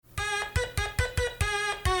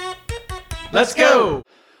Let's go!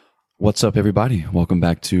 What's up, everybody? Welcome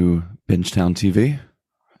back to Bingetown TV.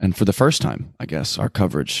 And for the first time, I guess, our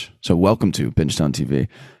coverage. So welcome to Bingetown TV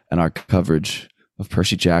and our coverage of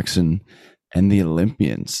Percy Jackson and the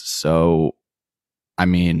Olympians. So, I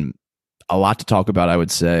mean, a lot to talk about, I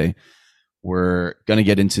would say. We're going to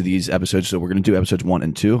get into these episodes. So we're going to do episodes 1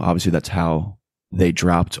 and 2. Obviously, that's how they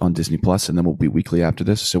dropped on Disney Plus, and then we'll be weekly after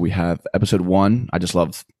this. So we have episode 1. I just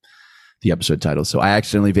love the episode title. So I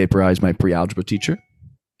accidentally vaporized my pre-algebra teacher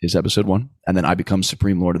is episode 1. And then I become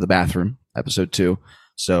Supreme Lord of the Bathroom, episode 2.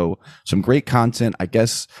 So some great content. I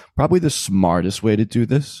guess probably the smartest way to do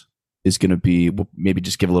this is going to be, we'll maybe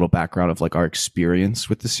just give a little background of like our experience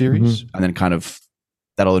with the series. And then kind of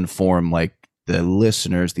that'll inform like the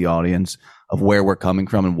listeners, the audience, of where we're coming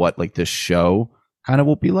from and what like this show kind of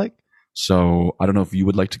will be like. So I don't know if you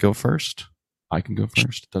would like to go first. I can go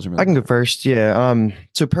first. Doesn't really I can go matter. first. Yeah.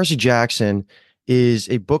 So Percy Jackson is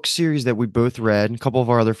a book series that we both read. A couple of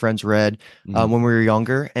our other friends read when we were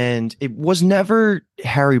younger, and it was never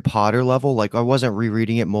Harry Potter level. Like I wasn't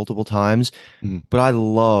rereading it multiple times, but I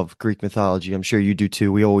love Greek mythology. I'm sure you do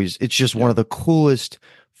too. It's just one of the coolest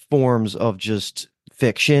forms of just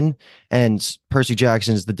fiction, and Percy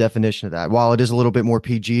Jackson is the definition of that. While it is a little bit more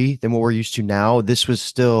PG than what we're used to now, this was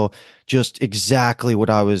still just exactly what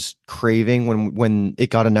I was craving when it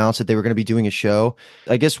got announced that they were going to be doing a show.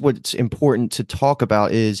 I guess what's important to talk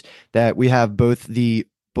about is that we have both the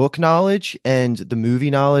book knowledge and the movie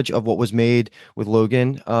knowledge of what was made with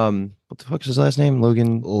Logan. What the fuck is his last name?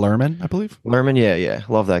 Logan Lerman, I believe. Lerman. Yeah.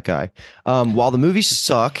 Love that guy. While the movies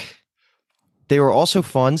suck, they were also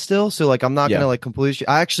fun still. So like, I'm not going to like completely,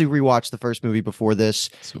 I actually rewatched the first movie before this,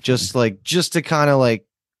 just to kind of like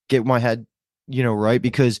get my head, right.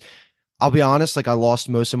 Because I'll be honest, like I lost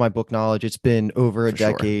most of my book knowledge. It's been over a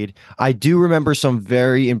decade. Sure. I do remember some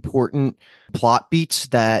very important plot beats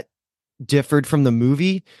that differed from the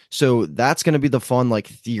movie. So that's going to be the fun, like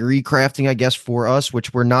theory crafting, I guess, for us,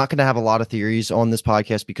 which we're not going to have a lot of theories on this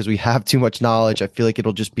podcast because we have too much knowledge. I feel like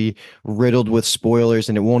it'll just be riddled with spoilers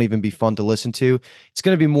and it won't even be fun to listen to. It's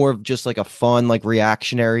going to be more of just like a fun, like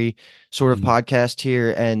reactionary sort of podcast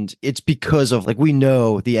here. And it's because of like, we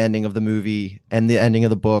know the ending of the movie and the ending of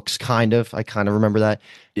the books, I kind of remember that.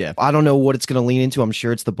 Yeah. I don't know what it's going to lean into. I'm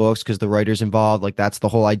sure it's the books because the writer's involved. Like that's the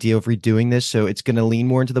whole idea of redoing this. So it's going to lean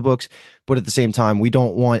more into the books. But at the same time, we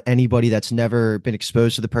don't want anybody that's never been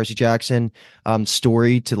exposed to the Percy Jackson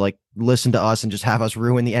story to like listen to us and just have us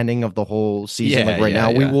ruin the ending of the whole season.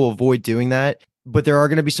 We will avoid doing that. But there are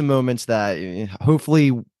going to be some moments that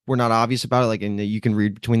hopefully we're not obvious about it, like, and you can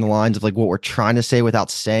read between the lines of like what we're trying to say without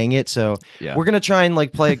saying it. So we're going to try and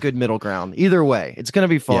like play a good middle ground. Either way, it's going to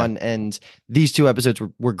be fun. And these 2 episodes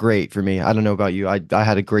were great for me. I don't know about you. I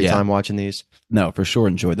had a great time watching these. No, for sure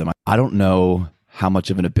enjoyed them. I don't know how much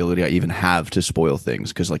of an ability I even have to spoil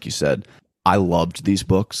things because like you said, I loved these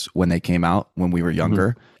books when they came out when we were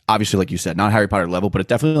younger. Obviously, like you said, not Harry Potter level, but it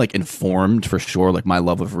definitely like informed for sure like my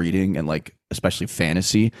love of reading and like especially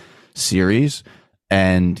fantasy series.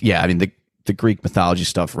 And yeah, I mean, the Greek mythology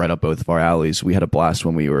stuff right up both of our alleys. We had a blast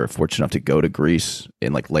when we were fortunate enough to go to Greece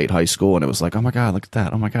in like late high school. And it was like, oh my God, look at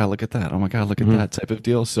that. Oh my God, look at that. Oh my God, look at that type of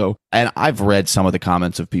deal. So, and I've read some of the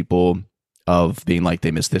comments of people of being like,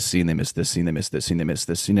 they missed this scene, they missed this scene, they missed this scene, they missed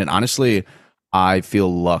this scene. And honestly, I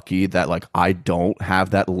feel lucky that like I don't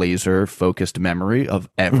have that laser focused memory of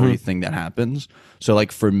everything that happens. So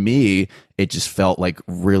like for me, it just felt like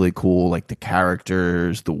really cool, like the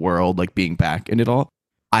characters, the world, like being back in it all.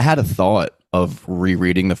 I had a thought of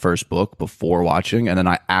rereading the first book before watching, and then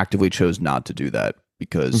I actively chose not to do that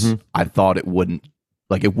because I thought it wouldn't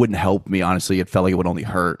help me. Honestly, it felt like it would only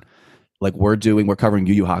hurt. Like we're covering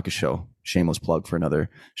Yu Yu Hakusho. Shameless plug for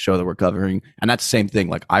another show that we're covering. And that's the same thing.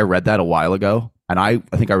 Like I read that a while ago and I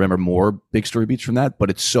think I remember more big story beats from that,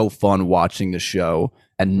 but it's so fun watching the show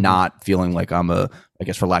and not feeling like I'm I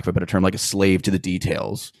guess for lack of a better term, like a slave to the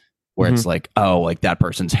details where it's like, oh, like that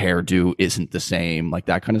person's hairdo isn't the same, like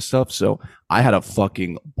that kind of stuff. So I had a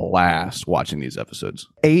fucking blast watching these episodes.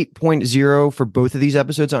 8.0 for both of these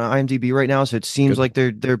episodes on IMDb right now. So it seems like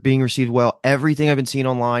they're being received well. Everything I've been seeing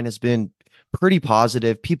online has been pretty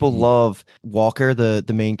positive. People love Walker, the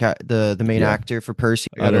main actor for Percy.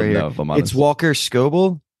 I don't know if I'm honest. It's Walker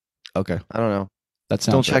Scoble. Okay. I don't know. That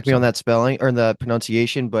sounds Don't check me on that spelling or the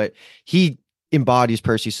pronunciation, but he embodies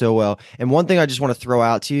Percy so well. And one thing I just want to throw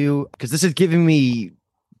out to you, because this is giving me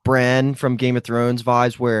Bran from Game of Thrones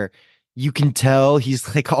vibes, where you can tell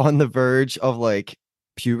he's like on the verge of like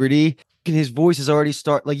puberty. And his voice is already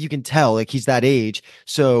you can tell like he's that age.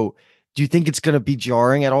 So do you think it's going to be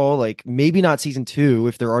jarring at all? Like maybe not season 2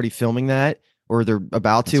 if they're already filming that, or they're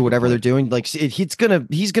about to, whatever they're doing. Like he's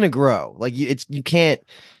gonna grow. Like you can't.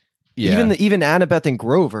 Yeah. Even Annabeth and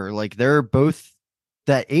Grover, like they're both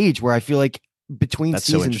that age where I feel like between That's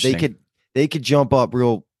so seasons interesting. they could jump up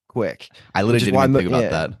real quick. I literally didn't even think about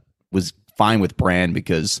that. Was fine with Bran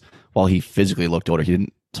because while he physically looked older, he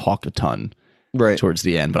didn't talk a ton right towards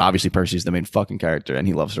the end. But obviously Percy's the main fucking character and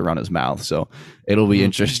he loves to run his mouth. So it'll be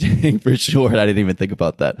interesting for sure. And I didn't even think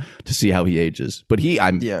about that to see how he ages. But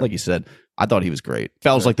like you said, I thought he was great.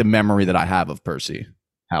 Felt like the memory that I have of Percy.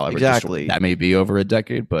 However, exactly. That may be over a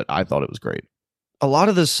decade, but I thought it was great. A lot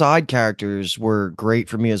of the side characters were great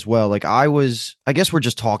for me as well. Like I guess we're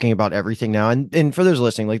just talking about everything now. And for those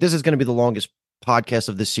listening, like this is going to be the longest podcast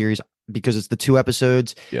of this series because it's the 2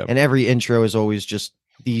 episodes and every intro is always just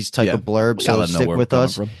these type of blurbs. So stick with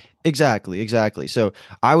us. Exactly. So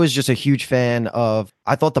I was just a huge fan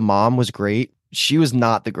I thought the mom was great. She was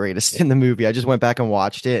not the greatest in the movie. I just went back and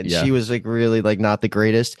watched it, and she was like really like not the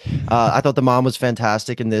greatest. I thought the mom was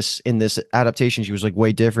fantastic in this adaptation. She was like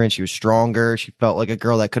way different. She was stronger. She felt like a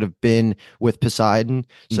girl that could have been with Poseidon.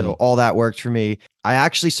 So all that worked for me. I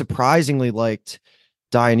actually surprisingly liked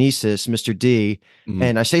Dionysus, Mr. D,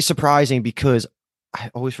 and I say surprising because I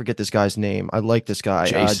always forget this guy's name. I like this guy,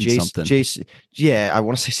 Jason. Yeah, I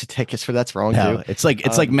want to say Sudeikis, but that's wrong too. It's like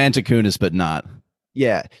Manticoonus, but not.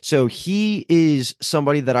 Yeah. So he is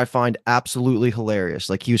somebody that I find absolutely hilarious.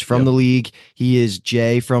 Like he was from the League. He is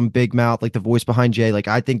Jay from Big Mouth, like the voice behind Jay. Like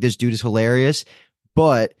I think this dude is hilarious,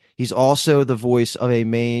 but he's also the voice of a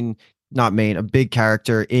big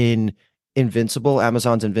character in Invincible,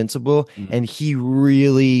 Amazon's Invincible. And he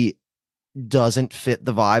really doesn't fit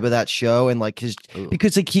the vibe of that show and like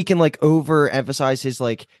because like he can like overemphasize his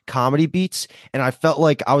like comedy beats, and I felt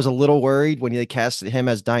like I was a little worried when they casted him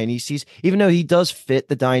as Dionysus, even though he does fit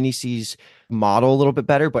the Dionysus model a little bit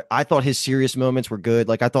better. But I thought his serious moments were good.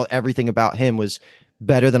 Like I thought everything about him was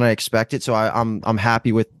better than I expected. So I'm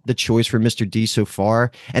happy with the choice for Mr. D so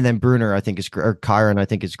far. And then Brunner I think is or Chiron I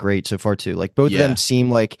think is great so far too. Like both of them seem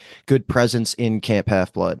like good presence in Camp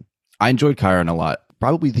Half-Blood. I enjoyed Chiron a lot.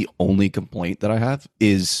 Probably the only complaint that I have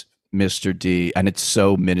is Mr. D, and it's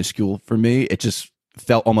so minuscule for me. It just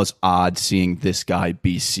felt almost odd seeing this guy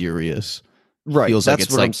be serious. Right, feels that's like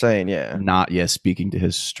it's what I'm saying. Yeah, not speaking to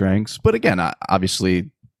his strengths. But again, obviously,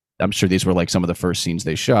 I'm sure these were like some of the first scenes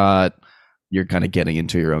they shot. You're kind of getting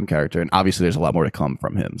into your own character, and obviously, there's a lot more to come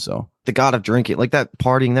from him. So the god of drinking, like that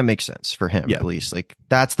partying, that makes sense for him at least. Like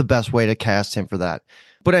that's the best way to cast him for that.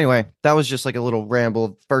 But anyway, that was just like a little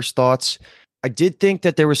ramble. First thoughts. I did think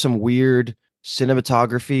that there was some weird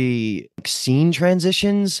cinematography scene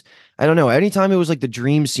transitions. I don't know. Anytime it was like the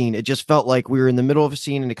dream scene, it just felt like we were in the middle of a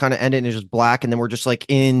scene and it kind of ended and it's just black. And then we're just like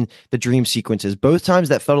in the dream sequences. Both times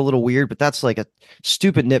that felt a little weird, but that's like a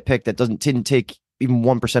stupid nitpick that didn't take even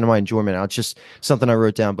 1% of my enjoyment out. It's just something I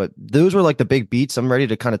wrote down. But those were like the big beats. I'm ready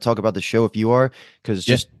to kind of talk about the show if you are, because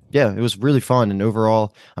it was really fun. And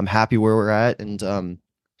overall, I'm happy where we're at. And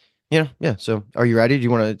yeah. So are you ready? Do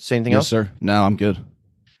you want to say anything else? Yes, sir. No, I'm good.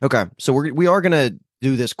 Okay. So we are going to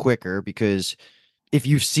do this quicker because if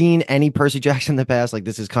you've seen any Percy Jackson in the past, like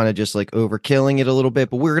this is kind of just like overkilling it a little bit,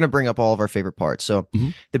 but we're going to bring up all of our favorite parts. So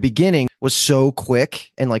the beginning was so quick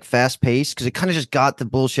and like fast paced because it kind of just got the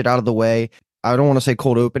bullshit out of the way. I don't want to say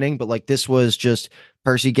cold opening, but like this was just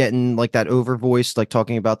Percy getting like that over voice, like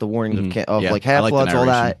talking about the warnings of like Half-Bloods, all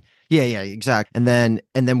that. Yeah, exactly. And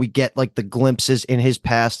then we get like the glimpses in his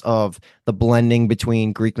past of the blending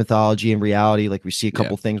between Greek mythology and reality. Like we see a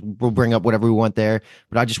couple things. We'll bring up whatever we want there,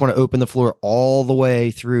 but I just want to open the floor all the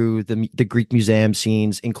way through the Greek museum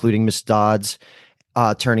scenes, including Miss Dodds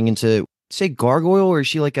turning into say gargoyle, or is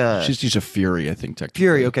she like a? She's a fury, I think. Technically.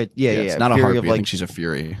 Fury. Okay. Yeah. It's not fury a harpy. Of, like, I think she's a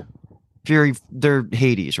fury. Fury. They're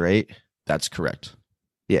Hades, right? That's correct.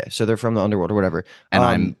 Yeah, so they're from the underworld or whatever. And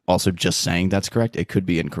I'm also just saying that's correct. It could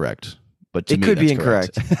be incorrect, but to it me, could be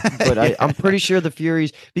correct. incorrect. But I'm pretty sure the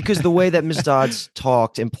Furies, because the way that Miss Dodds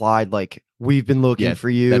talked implied like we've been looking for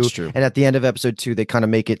you. That's true. And at the end of episode 2, they kind of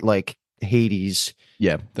make it like Hades.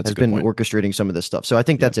 Yeah, that's has been orchestrating some of this stuff. So I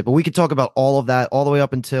think that's it. But we could talk about all of that all the way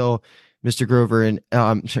up until Mr. Grover and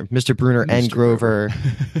Mr. Brunner and Grover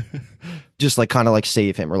just like kind of like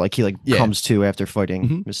save him, or like he like comes to after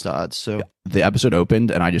fighting Miss Dodds. So the episode opened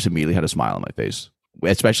and I just immediately had a smile on my face,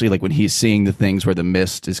 especially like when he's seeing the things where the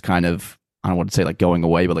mist is kind of, I don't want to say like going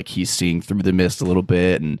away, but like he's seeing through the mist a little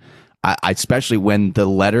bit. And I especially when the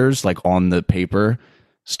letters like on the paper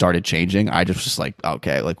started changing, I just was like,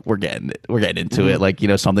 okay, like we're getting into it. Like,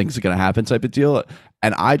 something's going to happen type of deal.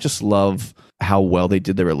 And I just love how well they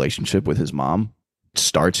did their relationship with his mom. It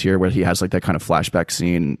starts here where he has like that kind of flashback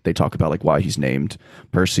scene. They talk about like why he's named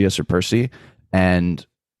Perseus or Percy. And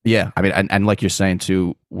Yeah, I mean, and like you're saying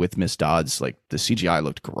too, with Miss Dodds, like the CGI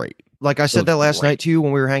looked great. Like I said that last night too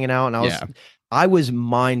when we were hanging out, and Yeah, I was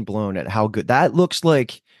mind blown at how good that looks.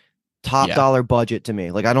 Like top yeah, dollar budget to me.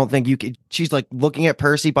 Like I don't think you could. She's like looking at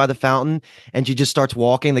Percy by the fountain, and she just starts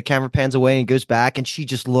walking. The camera pans away and goes back, and she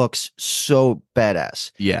just looks so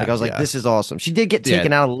badass. yeah. Like I was like, Yeah. this is awesome. She did get Yeah.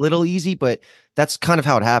 taken out a little easy, but that's kind of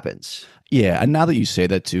how it happens. Yeah, and now that you say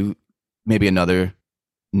that too, maybe another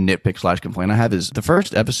nitpick slash complaint I have is the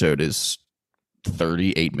first episode is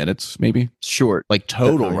 38 minutes, maybe Short. like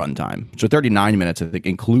total Definitely. runtime. So 39 minutes, I think,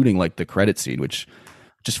 including like the credit scene, which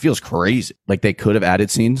just feels crazy. Like they could have added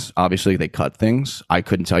scenes. Obviously, they cut things. I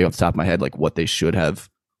couldn't tell you off the top of my head like what they should have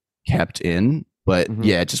kept in, but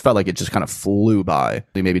yeah, it just felt like it just kind of flew by.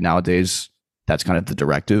 Maybe nowadays that's kind of the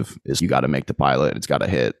directive is you got to make the pilot. It's got to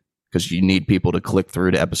hit because you need people to click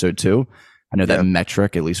through to episode 2. I know that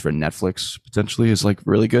metric, at least for Netflix, potentially is like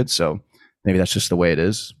really good. So maybe that's just the way it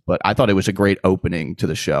is. But I thought it was a great opening to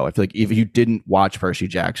the show. I feel like if you didn't watch Percy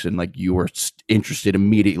Jackson, like you were interested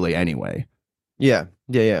immediately anyway. Yeah.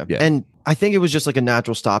 And I think it was just like a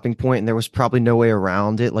natural stopping point, and there was probably no way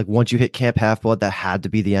around it. Like once you hit Camp Half-Blood, that had to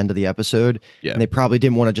be the end of the episode. Yeah. And they probably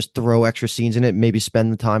didn't want to just throw extra scenes in it, maybe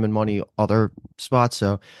spend the time and money other spots.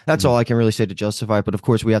 So that's all I can really say to justify it. But of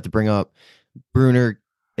course, we have to bring up Bruner,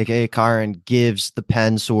 aka Kyron, gives the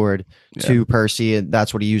pen sword to Percy, and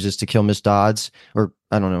that's what he uses to kill Miss Dodds, or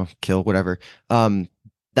I don't know, kill whatever.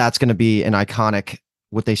 That's going to be an iconic,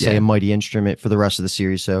 what they say, a mighty instrument for the rest of the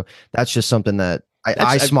series. So that's just something that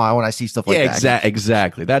I smile when I see stuff like that. Yeah,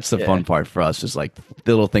 exactly. That's the fun part for us is like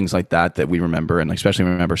little things like that we remember and especially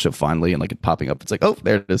remember so fondly, and like it popping up. It's like, oh,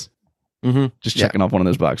 there it is. Just checking off one of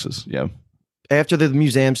those boxes. Yeah. After the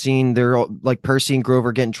museum scene, they're all, like Percy and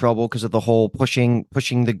Grover get in trouble because of the whole pushing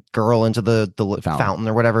the girl into the fountain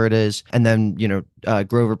or whatever it is, and then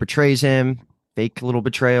Grover betrays him. Fake little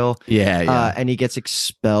betrayal. And he gets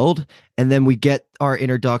expelled. And then we get our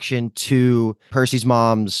introduction to Percy's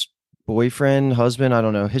mom's boyfriend, husband, I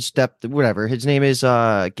don't know, whatever. His name is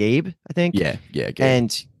Gabe, I think. Yeah, Gabe.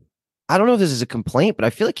 And I don't know if this is a complaint, but I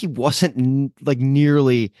feel like he wasn't like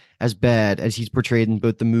nearly as bad as he's portrayed in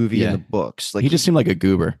both the movie and the books. Like he just seemed like a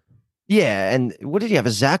goober. Yeah, and what did he have?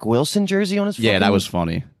 A Zach Wilson jersey on his? Yeah, that was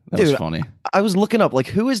funny. That was funny. I was looking up like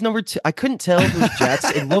who is number 2. I couldn't tell if it was Jets.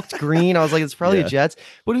 It looked green. I was like, it's probably a Jets.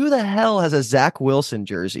 But who the hell has a Zach Wilson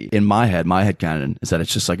jersey? In my head canon is that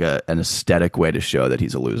it's just like an aesthetic way to show that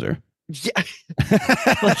he's a loser. Yeah,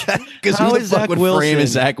 because who the fuck would frame a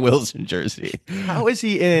Zach Wilson jersey? How is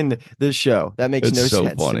he in this show? That makes no so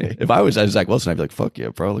sense. Funny. To me. If I was Zach Wilson, I'd be like, "Fuck yeah,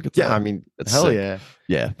 bro! Look at that." Yeah, I mean, that's hell sick.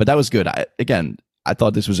 yeah. But that was good. I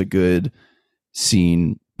thought this was a good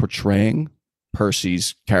scene portraying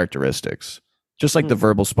Percy's characteristics. Just like the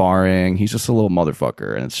verbal sparring, he's just a little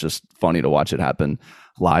motherfucker, and it's just funny to watch it happen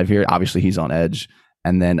live here. Obviously, he's on edge.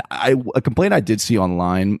 And then a complaint I did see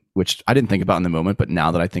online, which I didn't think about in the moment, but now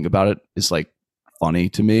that I think about it, is like funny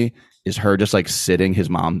to me, is her just like sitting, his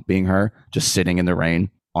mom being her, just sitting in the rain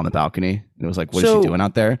on the balcony. And it was like, what is she doing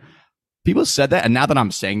out there? People said that, and now that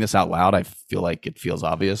I'm saying this out loud, I feel like it feels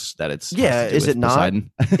obvious that it's is it not?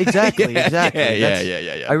 Exactly.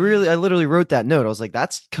 Yeah. I literally wrote that note. I was like,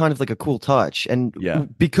 that's kind of like a cool touch, and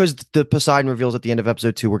because the Poseidon reveals at the end of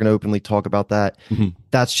episode 2, we're going to openly talk about that.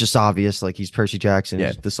 That's just obvious. Like he's Percy Jackson,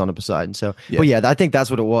 he's the son of Poseidon. So, but I think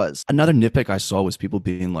that's what it was. Another nitpick I saw was people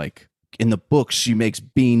being like, in the book she makes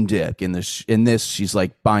bean dip, in this she's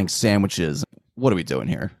like buying sandwiches. What are we doing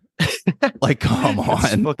here? Like, come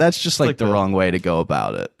on. That's just like the wrong way to go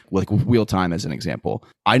about it. Like Wheel Time as an example.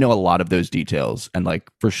 I know a lot of those details, and like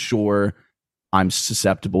for sure I'm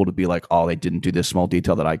susceptible to be like, oh, they didn't do this small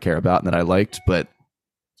detail that I care about and that I liked, but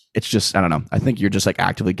it's just, I don't know. I think you're just like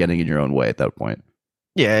actively getting in your own way at that point.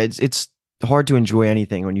 Yeah, it's hard to enjoy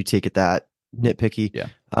anything when you take it that nitpicky. Yeah.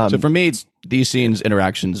 So for me, these scenes,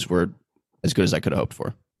 interactions were as good as I could have hoped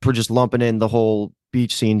for. We're just lumping in the whole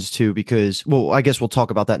beach scenes too, because, well, I guess we'll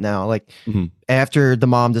talk about that now. Like after the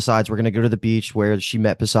mom decides we're going to go to the beach where she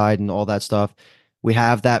met Poseidon, all that stuff, we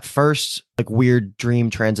have that first like weird dream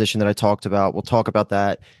transition that I talked about. We'll talk about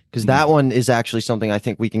that because that one is actually something I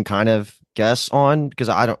think we can kind of guess on, because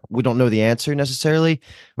we don't know the answer necessarily,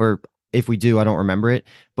 or if we do, I don't remember it,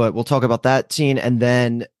 but we'll talk about that scene. And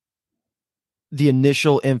then the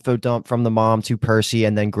initial info dump from the mom to Percy,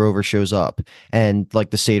 and then Grover shows up and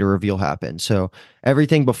like the Seder reveal happens. So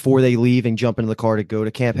everything before they leave and jump into the car to go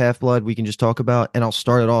to Camp Half-Blood, we can just talk about. And I'll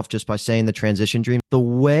start it off just by saying the transition dream. The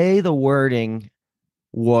way the wording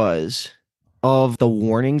was of the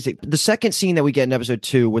warnings, the second scene that we get in episode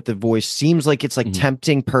 2 with the voice seems like it's like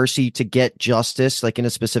tempting Percy to get justice, like in a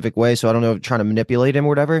specific way. So I don't know, trying to manipulate him or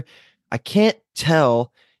whatever. I can't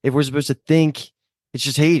tell if we're supposed to think it's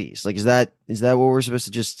just Hades. Like, is that what we're supposed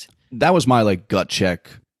to just? That was my like gut check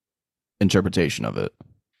interpretation of it.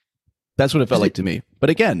 That's what it felt like to me. But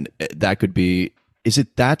again, that could be. Is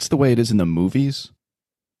it that's the way it is in the movies?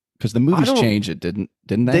 Because the movies changed it, didn't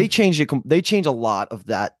they? They changed it. They changed a lot of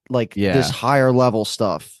that, like this higher level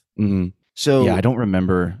stuff. Mm-hmm. So yeah, I don't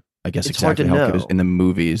remember. I guess exactly how it is in the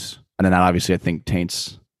movies, and then that obviously I think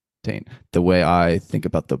taint the way I think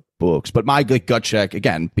about the books. But my like, gut check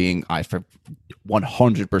again, being I for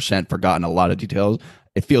 100% forgotten a lot of details.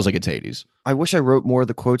 It feels like it's Hades. I wish I wrote more of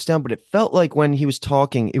the quotes down, but it felt like when he was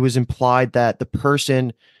talking, it was implied that the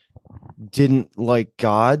person didn't like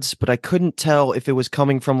gods, but I couldn't tell if it was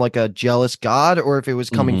coming from like a jealous god or if it was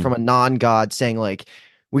coming from a non-god saying like,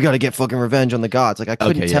 we got to get fucking revenge on the gods. Like I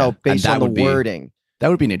couldn't tell based on the wording. That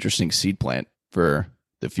would be an interesting seed plant for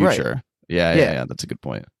the future. Right. Yeah. That's a good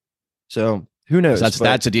point. So who knows?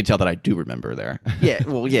 That's a detail that I do remember there. Yeah.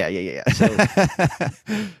 Well, yeah. So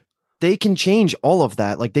they can change all of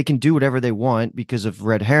that. Like they can do whatever they want because of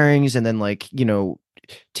red herrings and then like,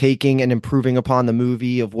 taking and improving upon the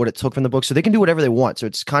movie of what it took from the book. So they can do whatever they want. So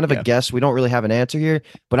it's kind of a guess. We don't really have an answer here,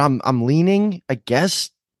 but I'm leaning, I guess,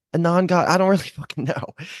 a non-god. I don't really fucking know.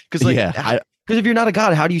 Because if you're not a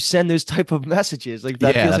god, how do you send those type of messages? Like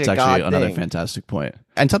that feels that's like a actually god another thing. Fantastic point.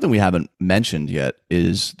 And something we haven't mentioned yet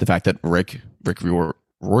is the fact that Rick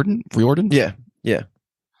Riordan,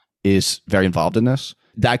 is very involved in this.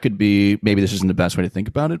 That could be, maybe this isn't the best way to think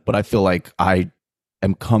about it, but I feel like I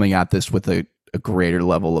am coming at this with a greater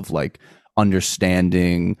level of like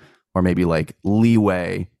understanding or maybe like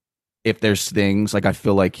leeway. If there's things like I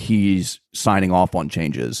feel like he's signing off on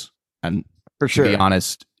changes, and for sure, to be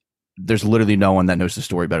honest, there's literally no one that knows the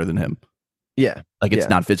story better than him. Yeah, like it's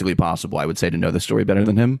not physically possible, I would say, to know the story better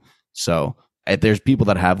than him. So if there's people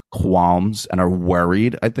that have qualms and are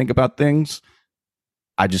worried, I think, about things,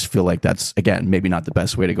 I just feel like that's, again, maybe not the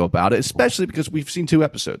best way to go about it, especially because we've seen 2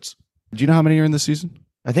 episodes. Do you know how many are in this season?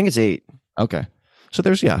 I think it's 8. Okay. So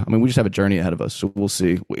there's, we just have a journey ahead of us. So we'll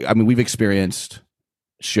see. We've experienced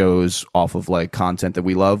shows off of like content that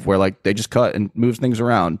we love where like they just cut and move things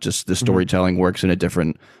around. Just the storytelling works in a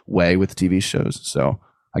different way with TV shows. So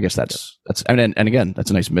I guess that's and again,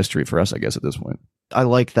 that's a nice mystery for us, I guess, at this point. I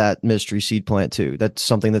like that mystery seed plant too. That's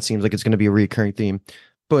something that seems like it's going to be a recurring theme.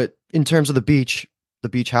 But in terms of the beach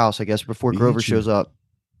house, I guess, before Grover shows up,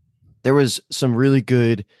 there was some really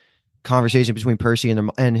good conversation between Percy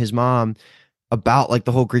and his mom about like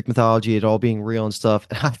the whole Greek mythology, it all being real and stuff.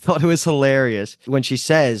 And I thought it was hilarious when she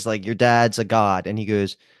says like, your dad's a god. And he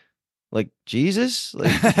goes like, Jesus?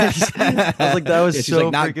 Like, I was like, that was so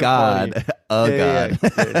like, not God, funny. God.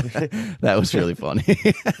 That was really funny.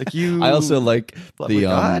 Like I also like the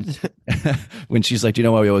God? when she's like, do you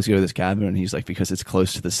know why we always go to this cabin? And he's like, because it's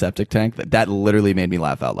close to the septic tank. That literally made me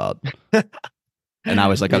laugh out loud. And I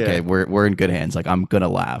was like, okay, we're in good hands. Like, I'm gonna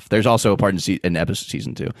laugh. There's also a part in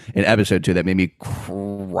episode 2 that made me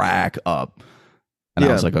crack up. And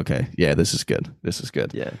I was like, okay, this is good. This is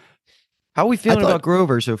good. Yeah. How are we feeling about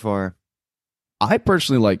Grover so far? I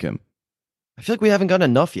personally like him. I feel like we haven't gotten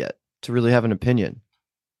enough yet to really have an opinion.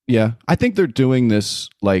 Yeah. I think they're doing this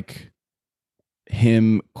like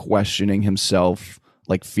him questioning himself,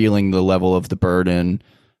 like feeling the level of the burden,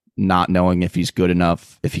 not knowing if he's good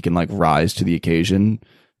enough, if he can like rise to the occasion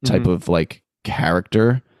type of like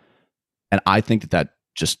character. And I think that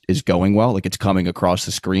just is going well. Like it's coming across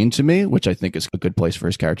the screen to me, which I think is a good place for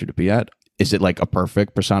his character to be at. Is it like a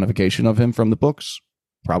perfect personification of him from the books?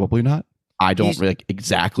 Probably not. I don't really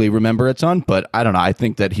exactly remember a ton, but I don't know. I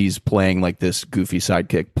think that he's playing like this goofy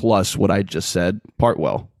sidekick plus what I just said part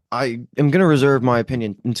well. I am going to reserve my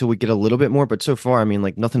opinion until we get a little bit more, but so far, I mean,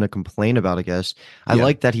 like nothing to complain about, I guess. I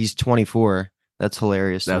like that he's 24. That's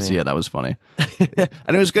hilarious. That was funny. And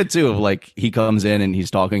it was good too. Like he comes in and he's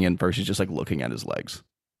talking and Percy's just like looking at his legs.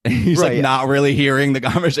 And he's like not really hearing the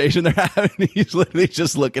conversation they're having. He's literally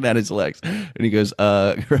just looking at his legs. And he goes,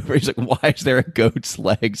 he's like, why is there a goat's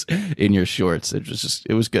legs in your shorts?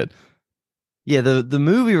 It was good. Yeah, the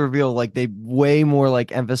movie reveal, like they way more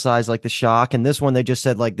like emphasize like the shock, and this one they just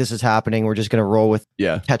said like this is happening. We're just gonna roll with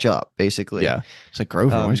catch up, basically. Yeah, it's like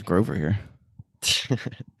Grover. Where's Grover here?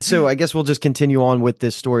 So I guess we'll just continue on with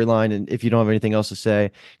this storyline, and if you don't have anything else to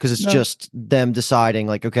say, because it's just them deciding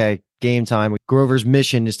like, okay, game time. Grover's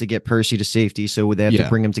mission is to get Percy to safety, so they have to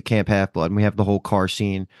bring him to Camp Half-Blood, and we have the whole car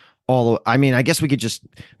scene. I mean, I guess we could just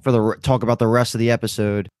talk about the rest of the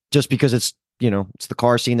episode, just because it's. It's the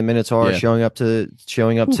car scene, the Minotaur showing up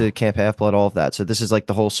to Camp Half-Blood, all of that. So this is like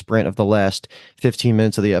the whole sprint of the last 15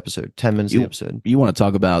 minutes of the episode, 10 minutes of the episode. You want to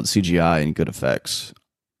talk about CGI and good effects.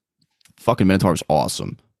 Fucking Minotaur is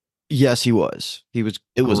awesome. Yes, he was. He was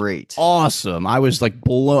It was great. awesome. I was like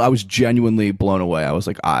I was genuinely blown away. I was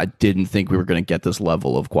like, I didn't think we were going to get this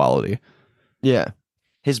level of quality. Yeah.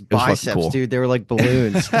 His It was fucking biceps, cool. dude, they were like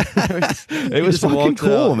balloons. It was fucking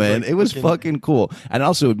cool, man. It was fucking cool. And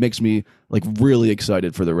also it makes me like really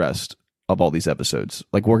excited for the rest of all these episodes.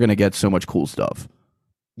 Like we're going to get so much cool stuff.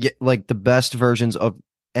 Yeah, like the best versions of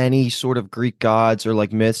any sort of Greek gods or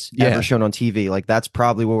like myths ever shown on TV. Like that's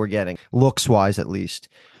probably what we're getting, looks wise at least.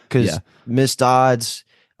 Because Missed Odds,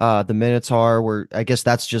 the Minotaur, were, I guess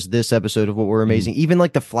that's just this episode of what were amazing. Even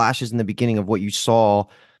like the flashes in the beginning of what you saw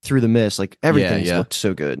through the mist, like everything looked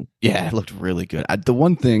so good. Yeah, it looked really good. The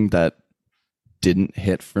one thing that didn't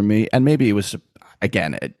hit for me, and maybe it was,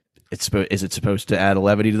 again, is it supposed to add a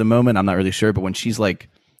levity to the moment? I'm not really sure. But when she's like,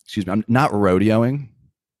 excuse me, I'm not rodeoing.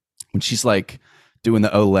 When she's like doing the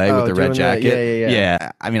Olay with the red jacket.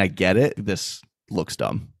 Yeah. I mean, I get it. This looks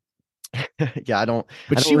dumb. Yeah, I don't.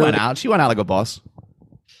 But I don't she really... went out. She went out like a boss.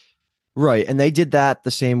 Right. And they did that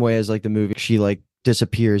the same way as like the movie. She like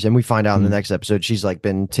disappears and we find out in the next episode she's like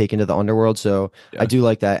been taken to the underworld. So I do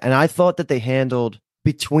like that. And I thought that they handled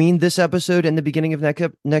between this episode and the beginning of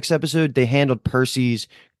next episode, they handled Percy's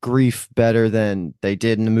grief better than they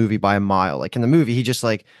did in the movie by a mile. Like in the movie, he just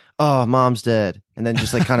like, oh, mom's dead. And then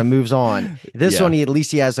just like kind of moves on. This one, he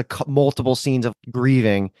has multiple scenes of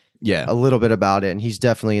grieving. Yeah. A little bit about it. And he's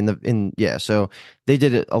definitely so they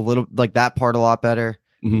did it a little like that part a lot better.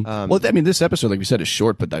 Well, I mean, this episode, like we said, is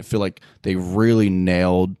short, but I feel like they really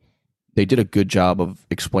they did a good job of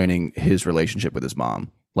explaining his relationship with his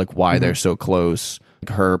mom, like why they're so close,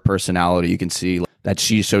 like her personality. You can see that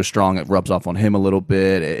she's so strong. It rubs off on him a little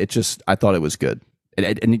bit. I thought it was good.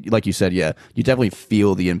 And like you said, you definitely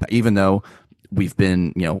feel the impact, even though we've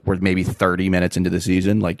been, we're maybe 30 minutes into the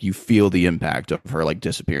season, like you feel the impact of her like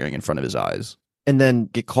disappearing in front of his eyes. And then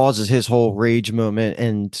it causes his whole rage moment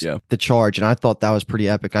and the charge. And I thought that was pretty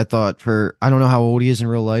epic. I thought I don't know how old he is in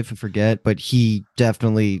real life, I forget, but he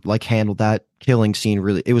definitely like handled that killing scene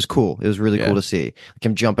really. It was cool. It was really cool to see. Like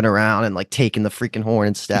him jumping around and like taking the freaking horn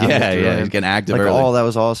and stabbing. Yeah. He's getting active like, early. Oh, that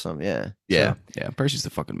was awesome. Yeah. Yeah. So, Percy's the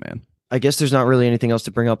fucking man. I guess there's not really anything else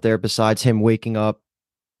to bring up there besides him waking up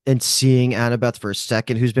and seeing Annabeth for a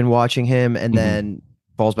second, who's been watching him, and then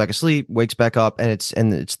falls back asleep, wakes back up, and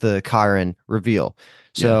it's the Chiron reveal.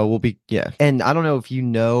 So we'll be And I don't know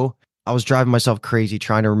if I was driving myself crazy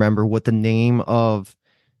trying to remember what the name of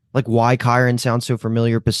like why Chiron sounds so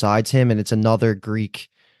familiar besides him, and it's another Greek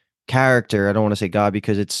character. I don't want to say God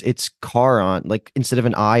because it's Charon. Like instead of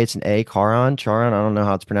an I, it's an A. Charon. I don't know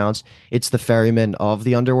how it's pronounced. It's the ferryman of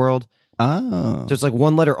the underworld. Oh. So it's like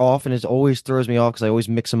one letter off, and it always throws me off because I always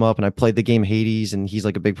mix them up. And I played the game Hades, and he's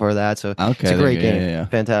like a big part of that. So it's a great game,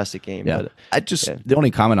 fantastic game. Yeah. But the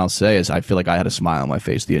only comment I'll say is I feel like I had a smile on my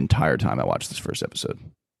face the entire time I watched this first episode.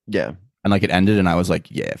 Yeah, and like it ended, and I was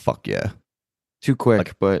like, yeah, fuck yeah. Too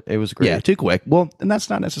quick, but it was great. Yeah, too quick. Well, and that's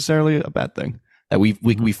not necessarily a bad thing. That we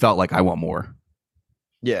felt like I want more.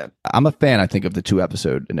 Yeah, I'm a fan. I think of the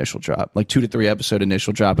 2-episode initial drop, like 2 to 3 episode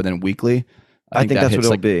initial drop, and then weekly. I think that's what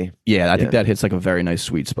it'll be. Yeah, I think that hits like a very nice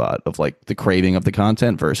sweet spot of like the craving of the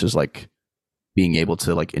content versus like being able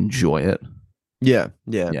to like enjoy it. Yeah.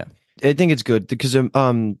 I think it's good because the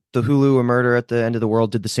Hulu A Murder at the End of the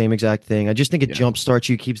World did the same exact thing. I just think it jumpstarts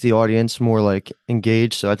you, keeps the audience more like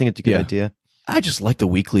engaged. So I think it's a good idea. I just like the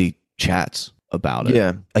weekly chats about it.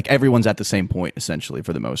 Yeah, like everyone's at the same point essentially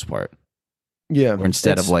for the most part. Yeah, or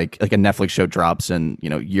instead of like a Netflix show drops and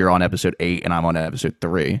you're on episode 8 and I'm on episode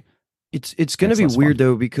 3. It's going to be weird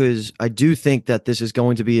though, because I do think that this is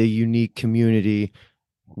going to be a unique community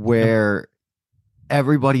where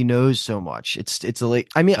everybody knows so much. It's like,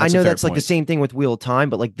 I mean, I know that's like the same thing with Wheel of Time,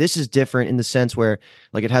 but like this is different in the sense where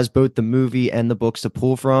like it has both the movie and the books to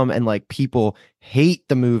pull from, and like people hate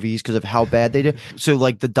the movies because of how bad they do. So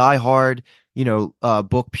like the diehard,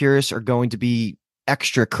 book purists are going to be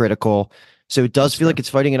extra critical. So it does feel like it's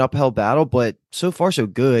fighting an uphill battle, but so far so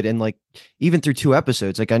good. And like even through 2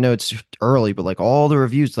 episodes, like I know it's early, but like all the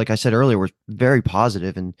reviews, like I said earlier, were very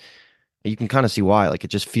positive, and you can kind of see why. Like it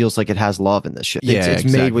just feels like it has love in this shit. Yeah, it's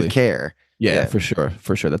made with care. Yeah, for sure.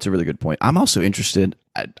 That's a really good point. I'm also interested.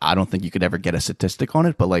 I don't think you could ever get a statistic on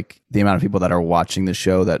it, but like the amount of people that are watching the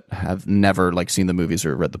show that have never like seen the movies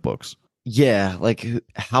or read the books. Yeah, like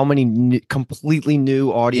how many completely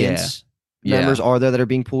new audience members are there that are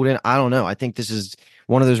being pulled in? I don't know. I think this is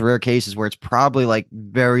one of those rare cases where it's probably like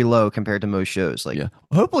very low compared to most shows. Like,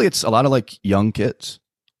 hopefully it's a lot of like young kids,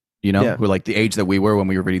 who are like the age that we were when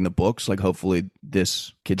we were reading the books. Like, hopefully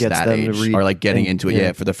this kid's that age are like getting into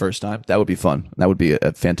it for the first time. That would be fun. That would be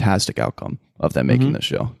a fantastic outcome of them making this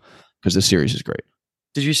show, because this series is great.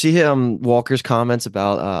 Did you see Walker's comments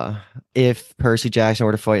about if Percy Jackson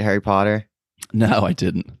were to fight Harry Potter? No, I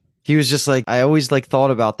didn't. He was just like, I always like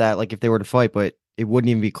thought about that, like if they were to fight, but it wouldn't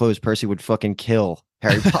even be close. Percy would fucking kill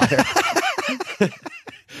Harry Potter.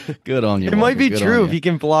 Good on you. It might Walker. be Good true on if you. he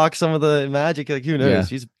can block some of the magic. Like who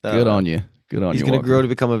knows? Yeah. He's Good on you. Good on he's you. gonna Walker. grow to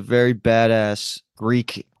become a very badass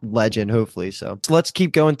Greek legend, hopefully. So let's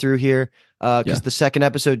keep going through here. Because Yeah. the second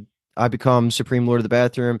episode, I become Supreme Lord of the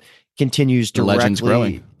Bathroom, continues The legend's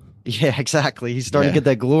directly. growing. Yeah, exactly. He's starting Yeah. to get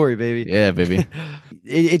that glory, baby. Yeah, baby.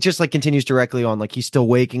 It just like continues directly on. Like he's still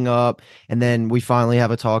waking up, and then we finally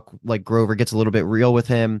have a talk. Like Grover gets a little bit real with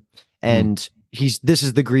him, and this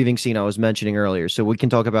is the grieving scene I was mentioning earlier. So we can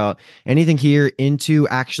talk about anything here into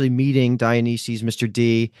actually meeting Dionysus, Mr.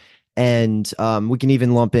 D, and we can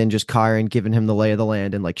even lump in just Chiron giving him the lay of the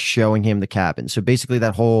land and like showing him the cabin. So basically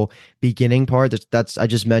that whole beginning part, that's I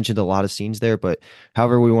just mentioned a lot of scenes there, but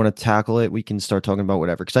however we want to tackle it, we can start talking about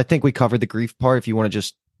whatever. Because I think we covered the grief part. If you want to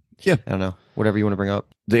just, Yeah. I don't know, whatever you want to bring up.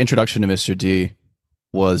 The introduction to Mr. D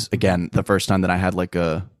was, again, the first time that I had like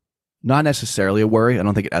a, not necessarily a worry. I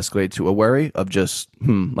don't think it escalated to a worry of just,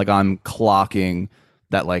 like I'm clocking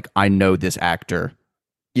that like I know this actor.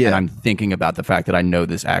 Yeah. And I'm thinking about the fact that I know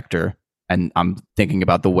this actor, and I'm thinking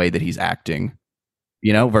about the way that he's acting,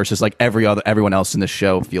 versus like everyone else in the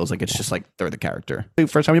show feels like it's just like they're the character. The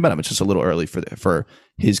first time we met him, it's just a little early for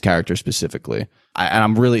his character specifically. And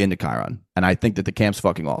I'm really into Chiron, and I think that the camp's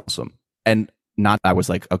fucking awesome. And I was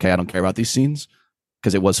like, okay, I don't care about these scenes.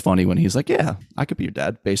 Because it was funny when he's like, "Yeah, I could be your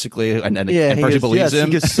dad," basically, and Percy believes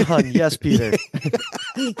him. Yes, son. Yes, Peter.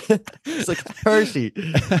 It's like Percy.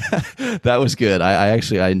 That was good. I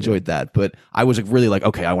enjoyed that, but I was really like,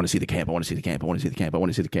 okay, I want to see the camp. I want to see the camp. I want to see the camp. I want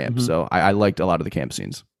to see the camp. Mm-hmm. So I liked a lot of the camp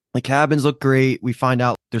scenes. The cabins look great. We find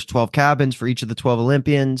out there's 12 cabins for each of the 12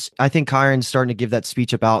 Olympians. I think Chiron's starting to give that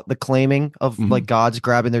speech about the claiming of like gods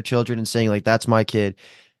grabbing their children and saying like, "That's my kid,"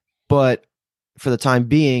 but for the time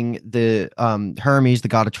being, the Hermes, the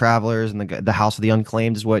god of travelers, and the house of the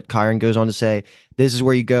unclaimed is what Chiron goes on to say. This is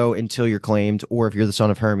where you go until you're claimed, or if you're the son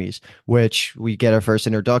of Hermes, which we get our first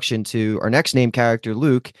introduction to our next named character,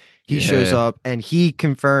 Luke. He shows up and he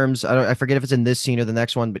confirms, I forget if it's in this scene or the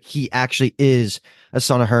next one, but he actually is a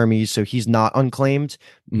son of Hermes. So he's not unclaimed,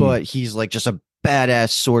 but he's like just a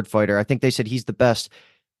badass sword fighter. I think they said he's the best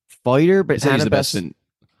fighter, but he's the best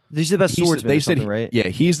he's the best swordsman. They said, right? Yeah,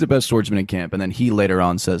 he's the best swordsman in camp, and then he later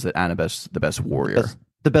on says that Annabeth's the best warrior.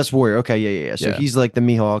 The best warrior. Okay, yeah. So Yeah. he's like the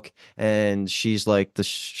Mihawk, and she's like the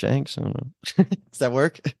Shanks. I don't know. Does that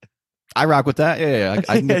work? I rock with that. Yeah.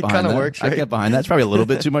 I can get behind that. Works, right? I get behind that. It's probably a little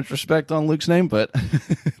bit too much respect on Luke's name, but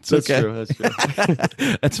it's okay. That's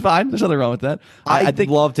true. That's fine. There's nothing wrong with that. I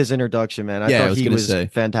think loved his introduction, man. I thought he was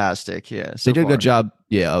fantastic. Yeah, they did a good job.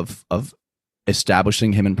 Yeah, of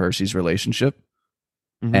establishing him and Percy's relationship.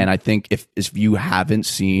 Mm-hmm. And I think if you haven't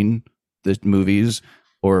seen the movies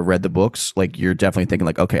or read the books, like you're definitely thinking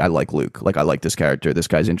like, okay, I like Luke. Like I like this character. This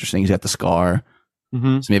guy's interesting. He's got the scar.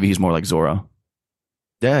 Mm-hmm. So maybe he's more like Zorro.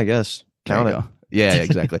 Yeah, I guess. Count it. Yeah,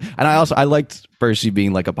 exactly. And I liked Percy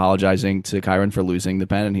being like apologizing to Chiron for losing the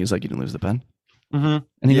pen, and he's like, "You didn't lose the pen." Mm-hmm.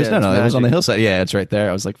 And he goes, "No, it was on the hillside. Yeah, it's right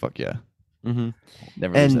there." I was like, "Fuck yeah." Mm-hmm.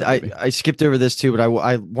 Never. And I skipped over this too, but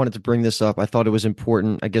I wanted to bring this up. I thought it was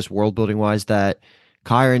important, I guess, world building wise, that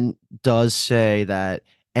Chiron does say that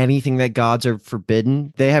anything that gods are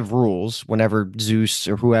forbidden, they have rules whenever Zeus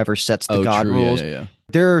or whoever sets the god rules. Yeah.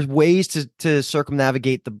 There are ways to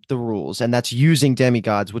circumnavigate the rules, and that's using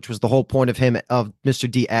demigods, which was the whole point of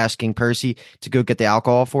Mr. D asking Percy to go get the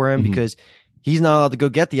alcohol for him, because he's not allowed to go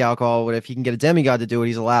get the alcohol, but if he can get a demigod to do it,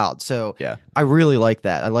 he's allowed. So yeah, I really like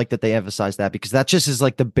that. I like that they emphasize that, because that just is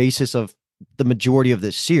like the basis of the majority of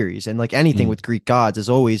this series. And like anything with Greek gods is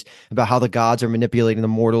always about how the gods are manipulating the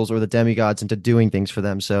mortals or the demigods into doing things for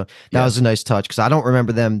them. So that was a nice touch, because I don't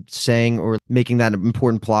remember them saying or making that an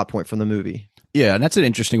important plot point from the movie. Yeah, and that's an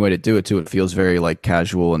interesting way to do it too. It feels very like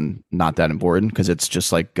casual and not that important, because it's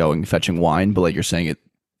just like going fetching wine, but like you're saying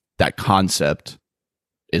that concept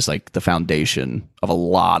is like the foundation of a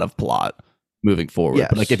lot of plot moving forward. Yes,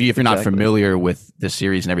 but like if you're not familiar with the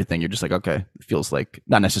series and everything, you're just like, okay, it feels like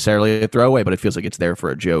not necessarily a throwaway, but it feels like it's there for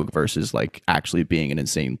a joke versus like actually being an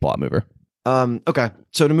insane plot mover. Okay,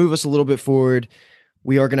 so to move us a little bit forward,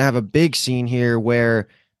 we are going to have a big scene here where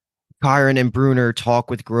Chiron and Brunner talk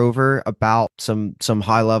with Grover about some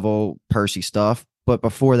high level Percy stuff. But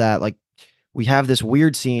before that, like, we have this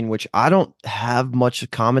weird scene, which I don't have much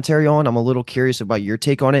commentary on. I'm a little curious about your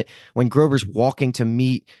take on it. When Grover's walking to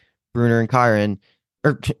meet Brunner and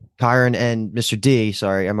Chiron and Mr. D,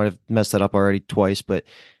 sorry, I might have messed that up already twice, but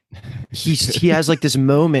he has like this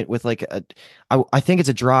moment with like I think it's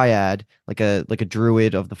a dryad, like a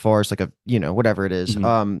druid of the forest, like a whatever it is.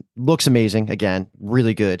 Looks amazing, again,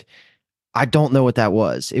 really good. I don't know what that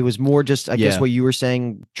was. It was more just, I guess, Yeah. what you were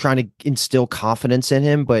saying, trying to instill confidence in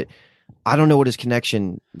him, but I don't know what his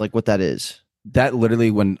connection, like what that is. That literally,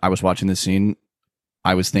 when I was watching this scene,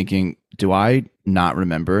 I was thinking, do I not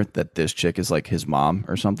remember that this chick is like his mom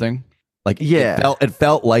or something? Like, Yeah. it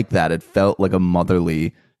felt like that. It felt like a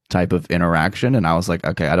motherly type of interaction, and I was like,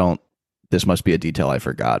 okay, this must be a detail I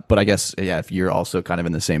forgot. But I guess, yeah, if you're also kind of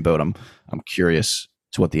in the same boat, I'm curious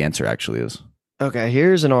to what the answer actually is. Okay,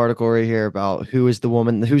 here's an article right here about who's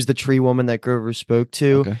the tree woman that Grover spoke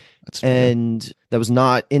to. Okay, that's and that was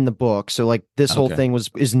not in the book. So like this whole Okay. thing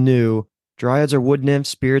is new. Dryads are wood nymphs,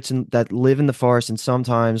 spirits that live in the forest, and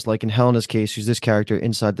sometimes, like in Helena's case, who's this character,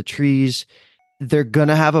 inside the trees. They're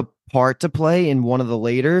gonna have a part to play in one of the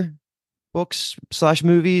later books /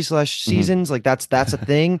 movies / seasons. Like that's a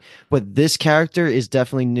thing. But this character is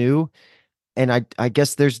definitely new, and I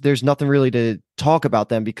guess there's nothing really to talk about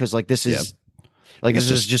them because like this is like this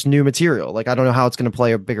is just new material. Like I don't know how it's gonna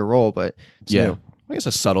play a bigger role, but it's new. I guess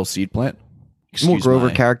a subtle seed plant. More Grover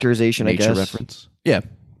characterization, I guess. Reference. Yeah.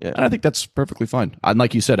 And I think that's perfectly fine. And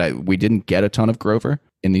like you said, we didn't get a ton of Grover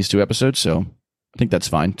in these 2 episodes, so I think that's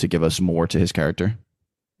fine to give us more to his character.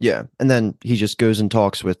 Yeah, and then he just goes and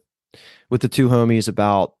talks with the 2 homies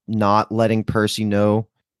about not letting Percy know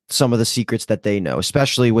some of the secrets that they know,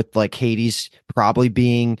 especially with like Hades probably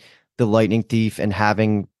being the lightning thief and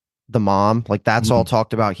having the mom. Like that's all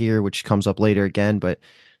talked about here, which comes up later again, but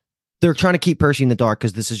they're trying to keep Percy in the dark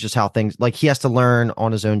because this is just how things, like he has to learn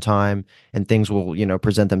on his own time and things will,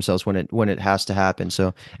 present themselves when it has to happen.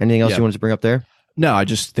 So anything else you wanted to bring up there? No, I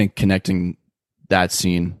just think connecting that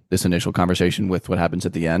scene, this initial conversation with what happens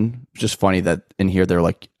at the end, it's just funny that in here they're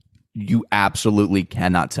like, you absolutely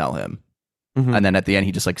cannot tell him. And then at the end,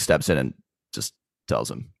 he just like steps in and just tells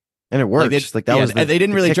him. And it works. Like, that was they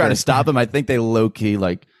didn't really try to stop him. I think they low key,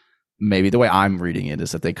 like maybe the way I'm reading it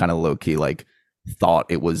is that they kind of low key like thought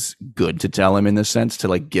it was good to tell him in this sense to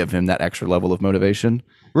like give him that extra level of motivation.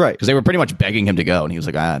 Right. Because they were pretty much begging him to go. And he was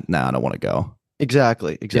like, nah, I don't want to go.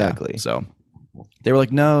 Exactly. Yeah, so they were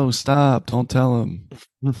like, no, stop. Don't tell him.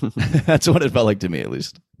 That's what it felt like to me, at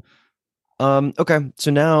least. Okay. So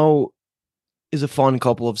now is a fun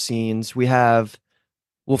couple of scenes. We have,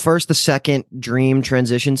 well, first the second dream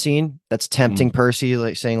transition scene that's tempting Percy,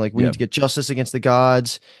 like saying like, we need to get justice against the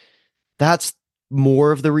gods. That's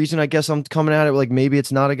more of the reason I guess I'm coming at it. Like maybe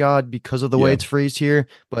it's not a god because of the way it's phrased here,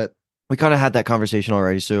 but we kind of had that conversation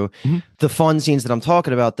already. So the fun scenes that I'm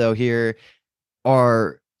talking about though here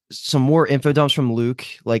are some more info dumps from Luke,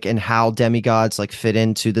 like, and how demigods like fit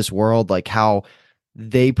into this world, like how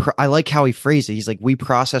I like how he phrased it. He's like, we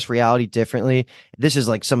process reality differently. This is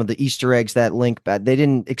like some of the Easter eggs that link back. They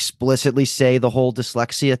didn't explicitly say the whole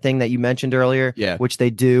dyslexia thing that you mentioned earlier, which they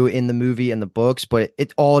do in the movie and the books, but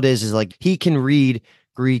all it is like he can read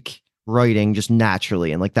Greek writing just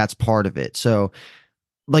naturally, and like that's part of it. So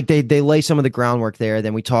like they lay some of the groundwork there.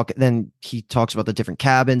 Then he talks about the different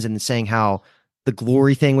cabins and saying how the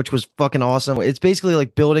glory thing, which was fucking awesome. It's basically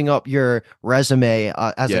like building up your resume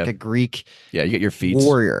as like a Greek you get your feet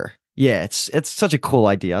warrior. Yeah, it's such a cool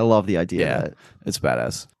idea. I love the idea of that. It's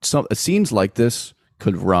badass. So scenes like this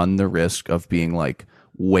could run the risk of being like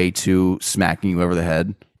way too smacking you over the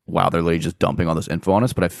head while they're literally just dumping all this info on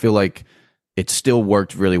us. But I feel like it still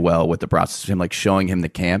worked really well with the process of him like showing him the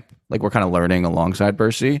camp. Like we're kind of learning alongside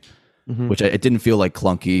Percy, which it didn't feel like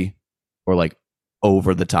clunky or like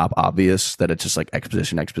over the top obvious that it's just like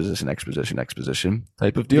exposition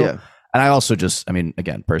type of deal. And I also just, I mean,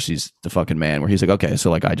 again, Percy's the fucking man where he's like, okay,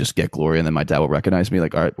 so like I just get glory and then my dad will recognize me.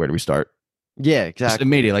 Like, all right, where do we start? Yeah, exactly. Just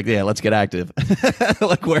immediately, like, let's get active.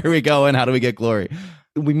 Like, where are we going? How do we get glory?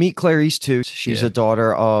 We meet Clarice too. She's a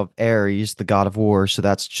daughter of Ares, the god of war. So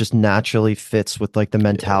that's just naturally fits with like the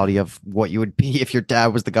mentality of what you would be if your dad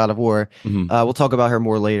was the god of war. We'll talk about her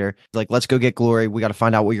more later. Like, let's go get glory. We got to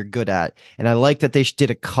find out what you're good at. And I like that they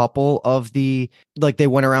did a couple of they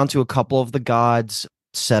went around to a couple of the gods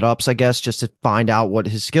setups, I guess, just to find out what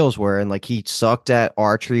his skills were. And like he sucked at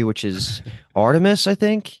archery, which is Artemis, I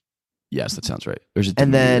think. Yes, that sounds right. There's a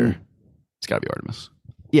and then it's got to be Artemis.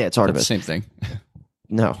 Yeah, it's Artemis. Same thing.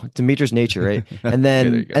 No, Demeter's nature, right? And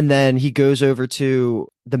then then he goes over to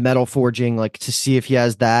the metal forging, like to see if he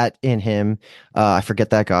has that in him. I forget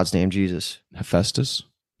that god's name, Jesus. Hephaestus?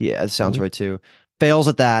 Yeah, it sounds right too. Fails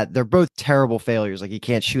at that. They're both terrible failures. Like he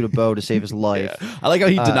can't shoot a bow to save his life. I like how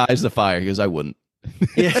he denies the fire. He goes, I wouldn't.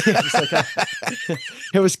 Yeah, it's like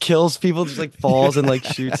it was kills people, just like falls and like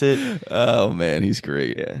shoots it. Oh man, he's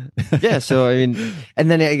great. Yeah, yeah. So I mean,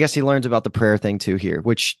 and then I guess he learns about the prayer thing too here,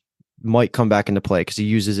 which might come back into play because he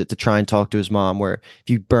uses it to try and talk to his mom. Where if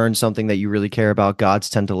you burn something that you really care about, gods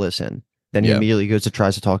tend to listen. Then he Yeah. immediately goes to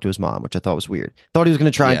tries to talk to his mom, which I thought was weird. Thought he was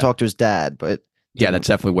going to try and Yeah. talk to his dad, but Yeah, that's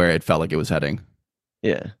definitely where it felt like it was heading.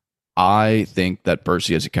 yeah. I think that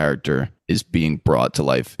Percy as a character is being brought to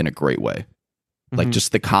life in a great way. Like Mhm.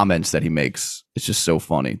 just the comments that he makes, it's just so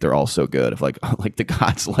funny. They're all so good. Of like the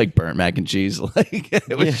gods like burnt mac and cheese. Like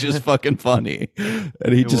it was just fucking funny.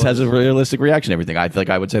 And he just has a realistic reaction to everything. I feel like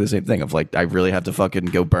I would say the same thing of like, I really have to fucking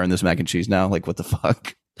go burn this mac and cheese now. Like what the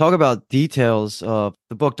fuck? Talk about details of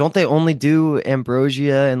the book. Don't they only do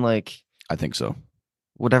ambrosia and like I think so.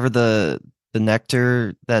 whatever the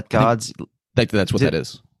nectar that gods? That's what that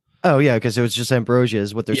is. Oh yeah, because it was just ambrosia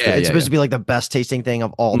is what they're Yeah, it's supposed to be like the best tasting thing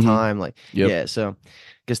of all time. Like yeah, so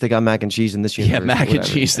guess they got mac and cheese in this universe. Yeah, mac and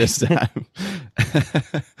cheese this time.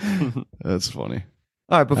 That's funny.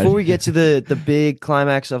 All right, before we get to the big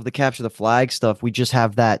climax of the capture the flag stuff, we just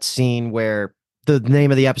have that scene where the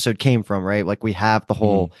name of the episode came from, right? Like we have the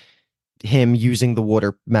whole him using the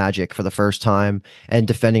water magic for the first time and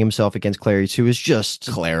defending himself against Clarice, who is just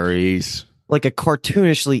Clarice, like a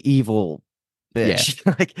cartoonishly evil bitch.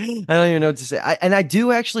 Yeah. Like I don't even know what to say. I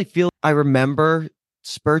do actually feel I remember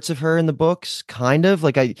spurts of her in the books, kind of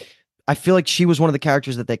like I feel like she was one of the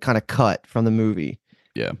characters that they kind of cut from the movie.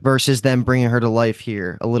 Yeah. Versus them bringing her to life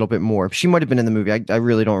here a little bit more. She might have been in the movie. I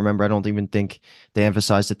really don't remember. I don't even think they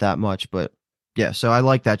emphasized it that much. But yeah, so I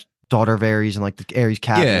like that daughter of Ares and like the Ares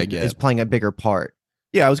captain is playing a bigger part.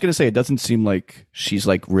 Yeah, I was gonna say it doesn't seem like she's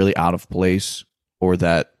like really out of place or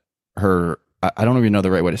that her I don't even know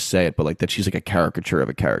the right way to say it, but like that she's like a caricature of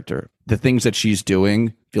a character. The things that she's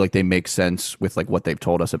doing feel like they make sense with like what they've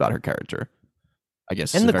told us about her character. I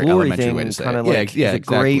guess and it's the a very glory elementary thing way to say kind it. of like yeah,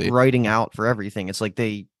 exactly. great writing out for everything. It's like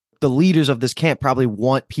the leaders of this camp probably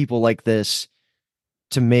want people like this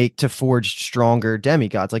to forge stronger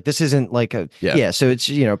demigods. Like this isn't like a so it's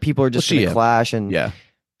people are just gonna clash and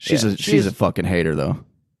she's a fucking hater though.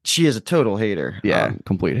 She is a total hater. Yeah,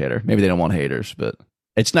 complete hater. Maybe they don't want haters, but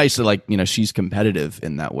it's nice that like she's competitive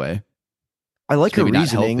in that way. I like her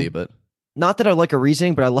reasoning. Not healthy, but not that I like her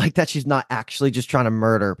reasoning, but I like that she's not actually just trying to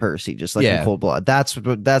murder Percy, just like in cold blood. That's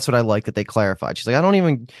what I like that they clarified. She's like,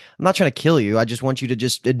 I'm not trying to kill you. I just want you to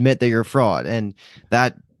just admit that you're a fraud, and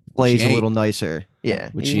that plays a little nicer. Yeah,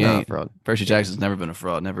 which he ain't. Fraud. Percy Jackson's never been a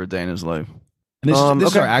fraud, never a day in his life. And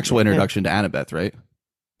this is our actual introduction to Annabeth, right?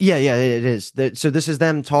 Yeah, it is. So this is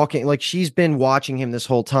them talking. Like she's been watching him this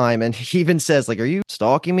whole time, and he even says, "Like, are you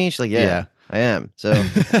stalking me?" She's like, "Yeah. I am." So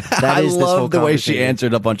I love the way she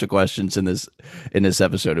answered a bunch of questions in this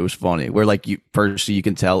episode. It was funny. Where like Percy, you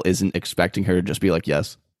can tell, isn't expecting her to just be like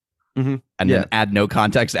yes, and then add no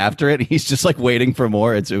context after it. He's just like waiting for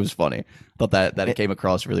more. It was funny. Thought that it came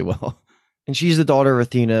across really well. And she's the daughter of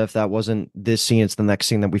Athena. If that wasn't this scene, it's the next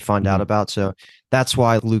scene that we find out about. So that's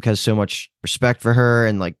why Luke has so much respect for her.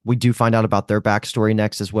 And like we do find out about their backstory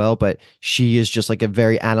next as well. But she is just like a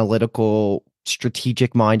very analytical,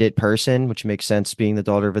 strategic minded person, which makes sense being the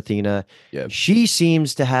daughter of Athena. Yeah. She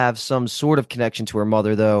seems to have some sort of connection to her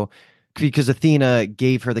mother, though, because Athena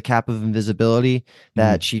gave her the cap of invisibility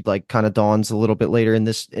that she like kind of dawns a little bit later in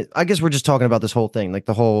this. I guess we're just talking about this whole thing, like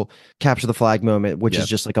the whole capture the flag moment, which is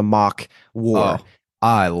just like a mock war. Oh,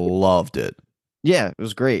 I loved it. Yeah, it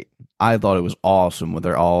was great. I thought it was awesome when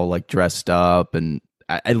they're all like dressed up, and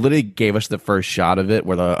I literally gave us the first shot of it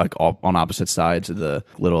where they're like all on opposite sides of the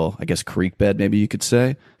little, I guess, creek bed, maybe you could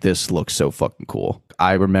say. This looks so fucking cool.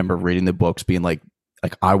 I remember reading the books being like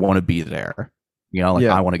I want to be there.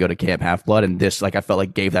 I want to go to Camp Half-Blood, and this, like, I felt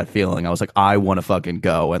like gave that feeling. I was like, I want to fucking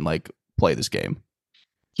go and like play this game.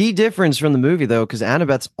 Key difference from the movie though, because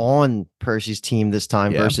Annabeth's on Percy's team this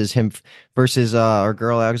time versus our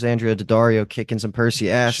girl Alexandria Daddario kicking some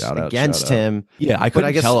Percy ass against him. Yeah, I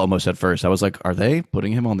couldn't tell almost at first. I was like, are they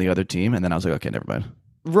putting him on the other team? And then I was like, okay, never mind.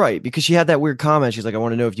 Right, because she had that weird comment. She's like, I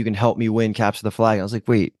want to know if you can help me win Capture the Flag. I was like,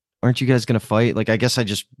 wait, aren't you guys gonna fight? Like, I guess I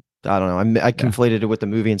don't know. I conflated it with the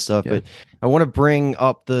movie and stuff, but I want to bring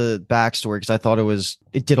up the backstory because I thought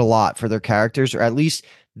it did a lot for their characters, or at least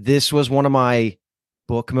this was one of my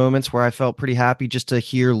book moments where I felt pretty happy just to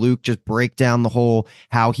hear Luke just break down the whole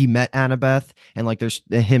how he met Annabeth, and like there's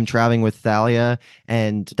him traveling with Thalia,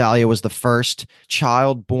 and Thalia was the first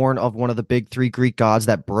child born of one of the big three Greek gods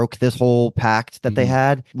that broke this whole pact that they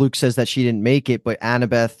had. Luke says that she didn't make it, but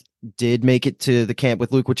Annabeth did make it to the camp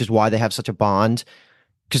with Luke, which is why they have such a bond.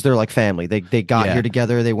 because they're like family. They got here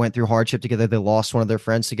together. They went through hardship together. They lost one of their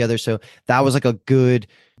friends together. So that was like a good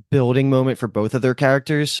building moment for both of their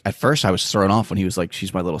characters. At first, I was thrown off when he was like,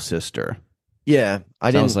 "She's my little sister." Yeah,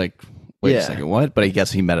 I was like, "Wait a second, what?" But I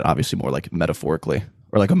guess he meant it obviously more like metaphorically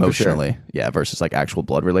or like emotionally, versus like actual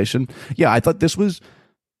blood relation. Yeah, I thought this was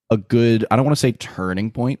a good. I don't want to say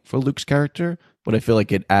turning point for Luke's character, but I feel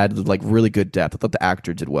like it added like really good depth. I thought the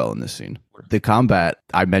actor did well in this scene. The combat,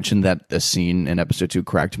 I mentioned that the scene in episode 2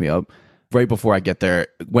 cracked me up. Right before I get there,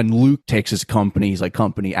 when Luke takes his company, he's like,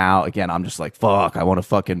 company out. Again, I'm just like, fuck, I want to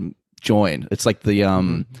fucking join. It's like the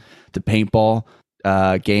paintball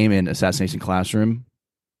game in Assassination Classroom.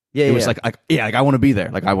 Yeah, it was like I want to be there.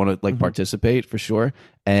 Like I want to like participate for sure.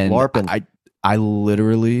 And LARPing. I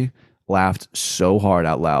literally laughed so hard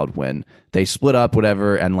out loud when they split up,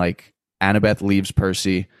 whatever, and like Annabeth leaves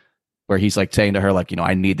Percy, where he's like saying to her, like,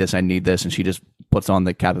 I need this, and she just puts on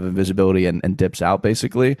the cap of invisibility and dips out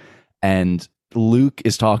basically. And Luke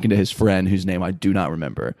is talking to his friend whose name I do not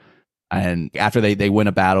remember. And after they win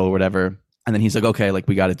a battle or whatever, and then he's like, okay, like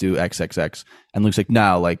we got to do XXX. And Luke's like,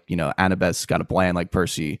 no, like, Annabeth's got a plan, like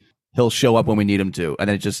Percy, he'll show up when we need him to. And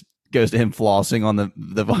then it just goes to him flossing on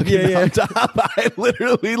the fucking mountaintop. I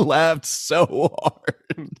literally laughed so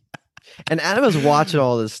hard. And Annabeth's watching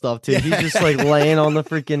all this stuff too. He's just like laying on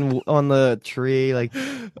the tree, like,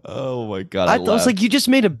 oh my god! I was like, you just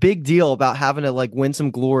made a big deal about having to like win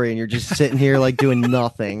some glory, and you're just sitting here like doing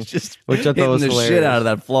nothing. Just which I thought was the hilarious. Shit out of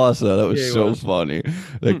that floss though. That was so funny.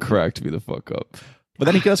 That cracked me the fuck up. But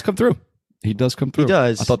then he does come through. He does come through. He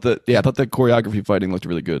does. I thought that choreography fighting looked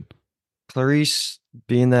really good. Clarice,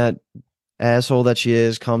 being that asshole that she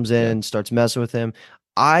is, comes in and starts messing with him.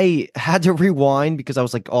 I had to rewind because I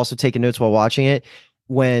was like also taking notes while watching it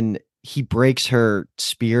when he breaks her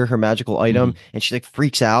spear, her magical item, and she like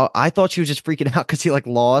freaks out. I thought she was just freaking out because he like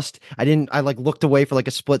lost. I like looked away for like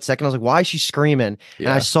a split second. I was like, why is she screaming? Yeah.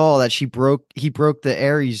 And I saw that he broke the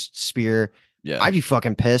Ares spear. Yeah. I'd be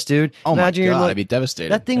fucking pissed, dude. Oh Imagine my god, I'd be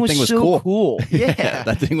devastated. That thing was so cool. Yeah.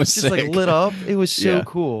 That thing was just sick. Like lit up. It was so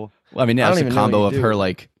cool. Well, I mean, it's a combo of her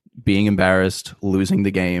like being embarrassed, losing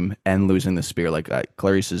the game, and losing the spear. Like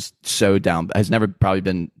Clarice is so down, has never probably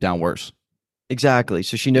been down worse. Exactly.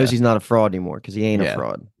 So she knows he's not a fraud anymore because he ain't a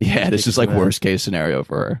fraud. Yeah, this is like worst case scenario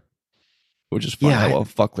for her, which is fun. Yeah, well,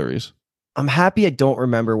 fuck Clarice. I'm happy I don't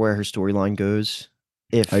remember where her storyline goes.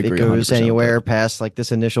 If it goes anywhere past like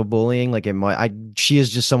this initial bullying, like it might. She is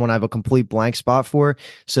just someone I have a complete blank spot for.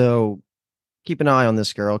 So keep an eye on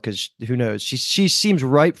this girl because who knows? She seems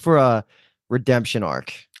ripe for a redemption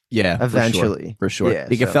arc. Yeah, eventually, for sure. Yeah,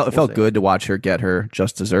 it felt good to watch her get her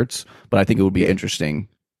just desserts, but I think it would be interesting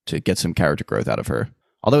to get some character growth out of her.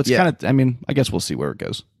 Although it's kind of, I mean, I guess we'll see where it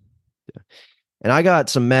goes. Yeah. And I got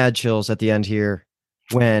some mad chills at the end here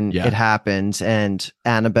when it happens, and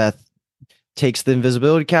Annabeth takes the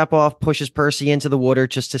invisibility cap off, pushes Percy into the water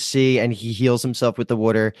just to see, and he heals himself with the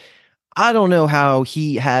water. I don't know how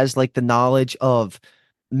he has like the knowledge of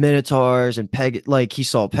minotaurs and like he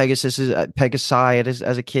saw Pegasi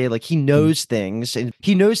as a kid. Like he knows things,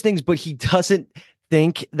 but he doesn't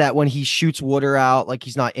think that when he shoots water out, like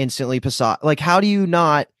he's not instantly Poseidon. Like, how do you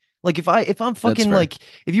not? Like if I'm fucking like,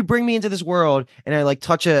 if you bring me into this world and I like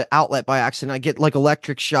touch a outlet by accident, I get like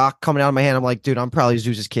electric shock coming out of my hand. I'm like, dude, I'm probably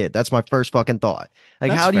Zeus's kid. That's my first fucking thought.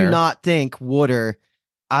 Like, how do you not think water?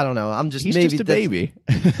 I don't know. He's maybe just a baby.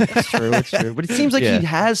 It's true. It's true. But it seems like he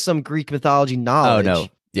has some Greek mythology knowledge. Oh no.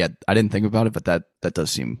 Yeah, I didn't think about it, but that does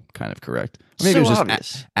seem kind of correct. Maybe it was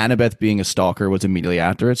just Annabeth being a stalker was immediately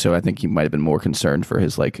after it, so I think he might have been more concerned for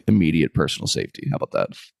his like immediate personal safety. How about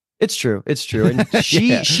that? It's true. It's true. And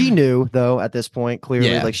she knew though at this point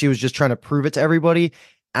clearly, like she was just trying to prove it to everybody.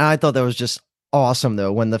 And I thought that was just awesome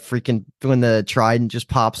though when the trident just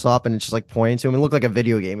pops up and it's just like pointing to him. It looked like a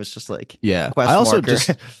video game. It's just like I also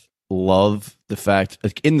just love the fact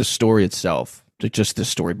like in the story itself. Just the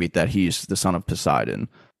story beat that he's the son of Poseidon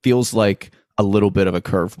feels like a little bit of a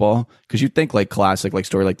curveball because you'd think like classic like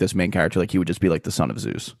story like this main character like he would just be like the son of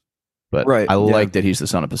Zeus, but I like that he's the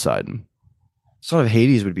son of Poseidon. Son of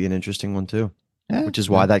Hades would be an interesting one too, which is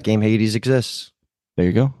why that game Hades exists. There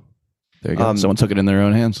you go. Someone took it in their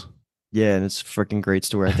own hands. Yeah, and it's a freaking great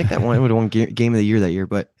story. I think that one would have won game of the year that year.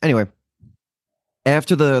 But anyway,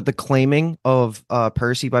 after the claiming of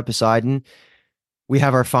Percy by Poseidon, we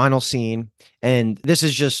have our final scene, and this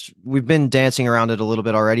is just, we've been dancing around it a little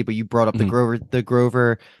bit already, but you brought up the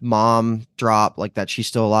Grover mom drop, like that she's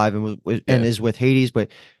still alive and is with Hades. But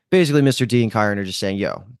basically Mr. D and Chiron are just saying,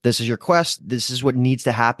 yo, this is your quest. This is what needs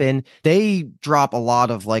to happen. They drop a lot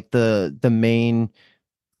of like the main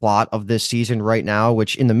plot of this season right now,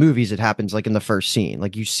 which in the movies it happens like in the first scene.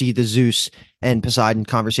 Like you see the Zeus and Poseidon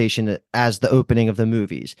conversation as the opening of the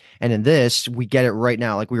movies. And in this, we get it right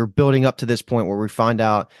now. Like we were building up to this point where we find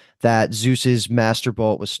out that Zeus's master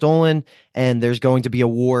bolt was stolen, and there's going to be a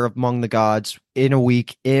war among the gods in a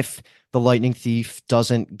week if the lightning thief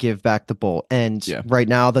doesn't give back the bolt. And right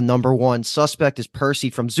now, the number one suspect is Percy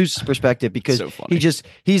from Zeus's perspective, because So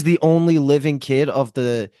he's the only living kid of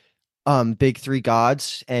the big three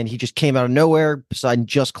gods, and he just came out of nowhere. Poseidon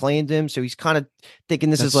just claimed him, so he's kind of thinking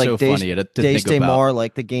this is like so funny to Days think about. Mar,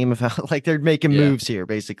 like the game of how like they're making moves here,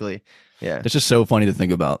 basically. Yeah, it's just so funny to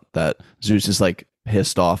think about that Zeus is like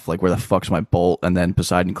pissed off, like, where the fuck's my bolt? And then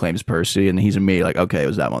Poseidon claims Percy, and he's immediately like, okay, it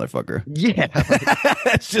was that motherfucker. Yeah.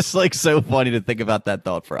 It's just like so funny to think about that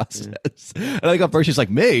thought process. And I got Percy's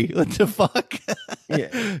like, me? What the fuck?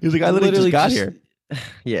 Yeah. He's like, I literally just got here.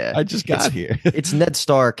 Yeah. I just got here. It's Ned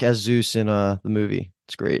Stark as Zeus in the movie.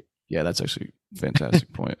 It's great. Yeah, that's actually a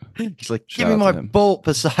fantastic point. He's like, give me my bolt,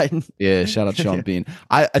 Poseidon. Yeah, shout out Sean Bean.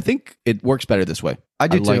 I think it works better this way. I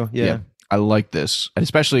do too. Yeah. I like this. And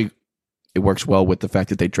especially it works well with the fact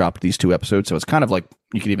that they dropped these 2 episodes. So it's kind of like,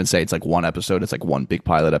 you could even say it's like one episode. It's like one big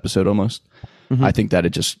pilot episode almost. Mm-hmm. I think that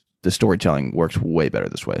the storytelling works way better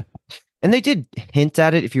this way. And they did hint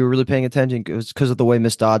at it if you were really paying attention, because of the way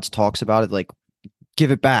Miss Dodds talks about it, like,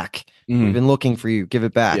 give it back. Mm-hmm. We've been looking for you. Give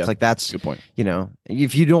it back. Yeah, like that's good point. You know,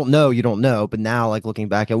 if you don't know, you don't know. But now, like looking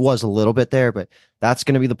back, it was a little bit there, but that's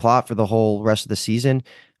going to be the plot for the whole rest of the season.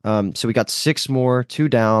 So we got 6 more, 2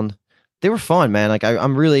 down. They were fun, man. Like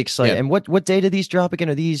I'm really excited. Yeah. And what day did these drop again?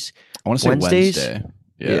 Are these I want to say Wednesdays? Wednesday.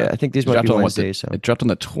 Yeah, I think these might be Wednesdays. So it dropped on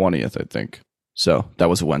the 20th, I think. So that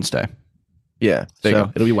was a Wednesday. Yeah. There you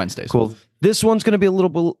go. It'll be Wednesdays. Cool. This one's going to be a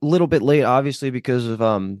little bit late, obviously, because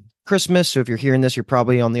of Christmas. So if you're hearing this, you're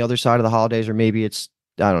probably on the other side of the holidays, or maybe it's,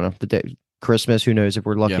 I don't know, the day Christmas. Who knows if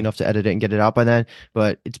we're lucky enough to edit it and get it out by then.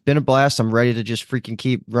 But it's been a blast. I'm ready to just freaking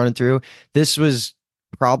keep running through. This was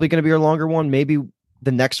probably going to be our longer one. Maybe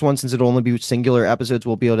the next one, since it'll only be singular episodes,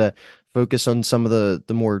 we'll be able to focus on some of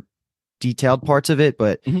the more detailed parts of it.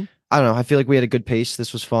 But I don't know. I feel like we had a good pace.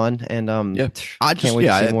 This was fun, and I can't wait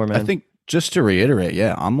to see more, man. I think just to reiterate,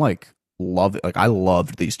 I'm like I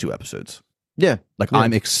loved these 2 episodes. Yeah,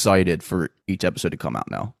 I'm excited for each episode to come out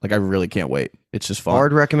now. Like I really can't wait. It's just fun.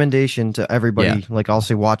 Hard recommendation to everybody. Yeah. Like I'll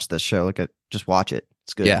say, watch this show. Like just watch it.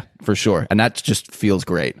 It's good. Yeah, for sure. And that just feels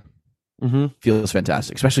great. Feels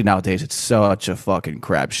fantastic, especially nowadays. It's such a fucking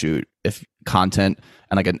crapshoot if content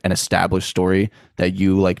and like an established story that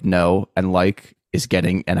you like know and like is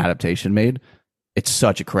getting an adaptation made. It's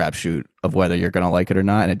such a crapshoot of whether you're gonna like it or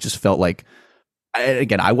not. And it just felt like,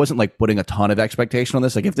 again, I wasn't like putting a ton of expectation on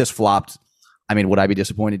this. Like if this flopped, I mean, would I be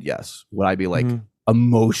disappointed? Yes. Would I be like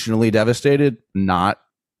emotionally devastated? Not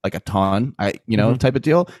like a ton. Type of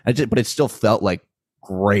deal. But it still felt like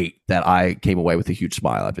great that I came away with a huge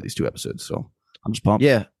smile after these 2 episodes. So I'm just pumped.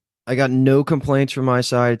 Yeah. I got no complaints from my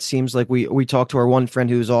side. It seems like we talked to our one friend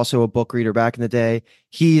who was also a book reader back in the day.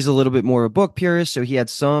 He's a little bit more of a book purist, so he had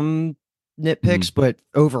some nitpicks, but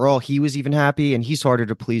overall he was even happy, and he's harder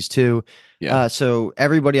to please too. Yeah. So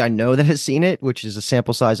everybody I know that has seen it, which is a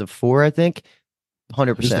sample size of 4, I think,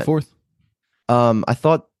 100%. Who's the 4th? I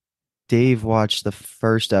thought Dave watched the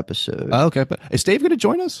first episode. Oh, okay, but is Dave going to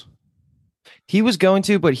join us? He was going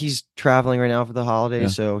to, but he's traveling right now for the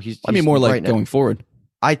holidays, so he's I mean, more like going forward.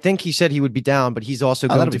 I think he said he would be down, but he's also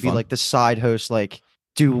going to be like the side host, like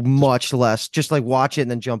do much less, just like watch it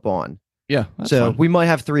and then jump on. Yeah. So fun. We might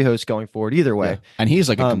have 3 hosts going forward either way. Yeah. And he's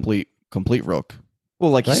like a complete rook.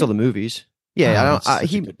 Well, like he saw the movies. Yeah,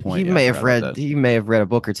 he may have read a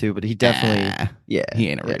book or 2, but he definitely he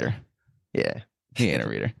ain't a reader. Yeah. He ain't a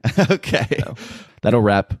reader. Okay. No. That'll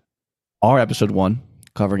wrap our episode 1,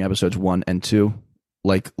 covering episodes 1 and 2.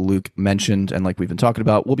 Like Luke mentioned and like we've been talking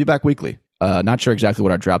about, we'll be back weekly. Not sure exactly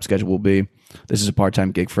what our drop schedule will be. This is a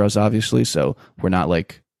part-time gig for us, obviously, so we're not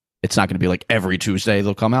like, it's not going to be like every Tuesday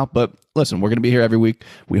they'll come out. But listen, we're going to be here every week.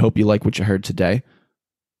 We hope you like what you heard today,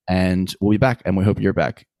 and we'll be back, and we hope you're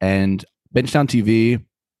back. And Bingetown TV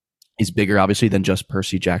is bigger, obviously, than just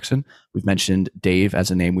Percy Jackson. We've mentioned Dave as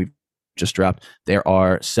a name we've just dropped. There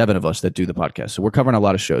are 7 of us that do the podcast, so we're covering a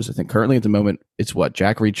lot of shows. I think currently at the moment, it's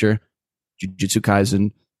Jack Reacher, Jujutsu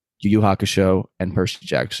Kaisen, Yu Yu Hakusho, and Percy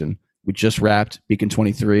Jackson. We just wrapped Beacon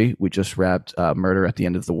 23. We just wrapped Murder at the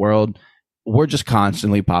End of the World. We're just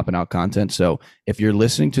constantly popping out content. So if you're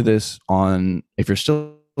listening to this if you're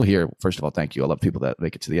still here, first of all, thank you. I love people that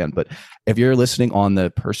make it to the end. But if you're listening on the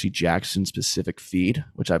Percy Jackson specific feed,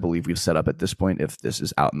 which I believe we've set up at this point, if this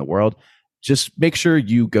is out in the world, just make sure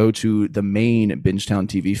you go to the main Bingetown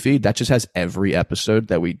TV feed. That just has every episode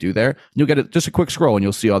that we do there. You'll get just a quick scroll and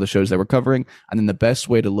you'll see all the shows that we're covering. And then the best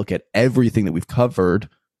way to look at everything that we've covered,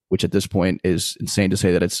 which at this point is insane to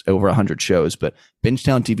say that it's over 100 shows, but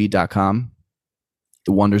bingetowntv.com,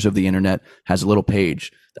 the wonders of the internet, has a little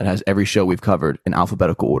page that has every show we've covered in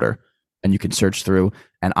alphabetical order. And you can search through,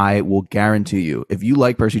 and I will guarantee you, if you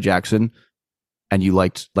like Percy Jackson, and you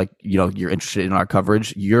liked, you're interested in our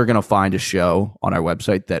coverage, you're going to find a show on our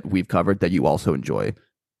website that we've covered that you also enjoy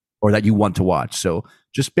or that you want to watch. So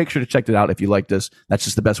just make sure to check it out if you like this. That's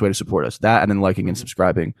just the best way to support us. That and then liking and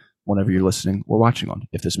subscribing whenever you're listening or watching on,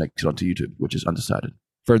 if this makes it onto YouTube, which is undecided.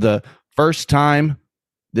 For the first time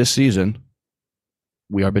this season,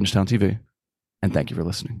 we are Bingetown TV, and thank you for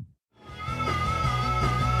listening.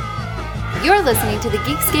 You're listening to the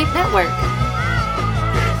Geekscape Network.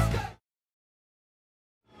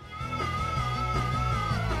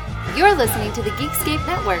 You're listening to the Geekscape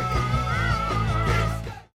Network.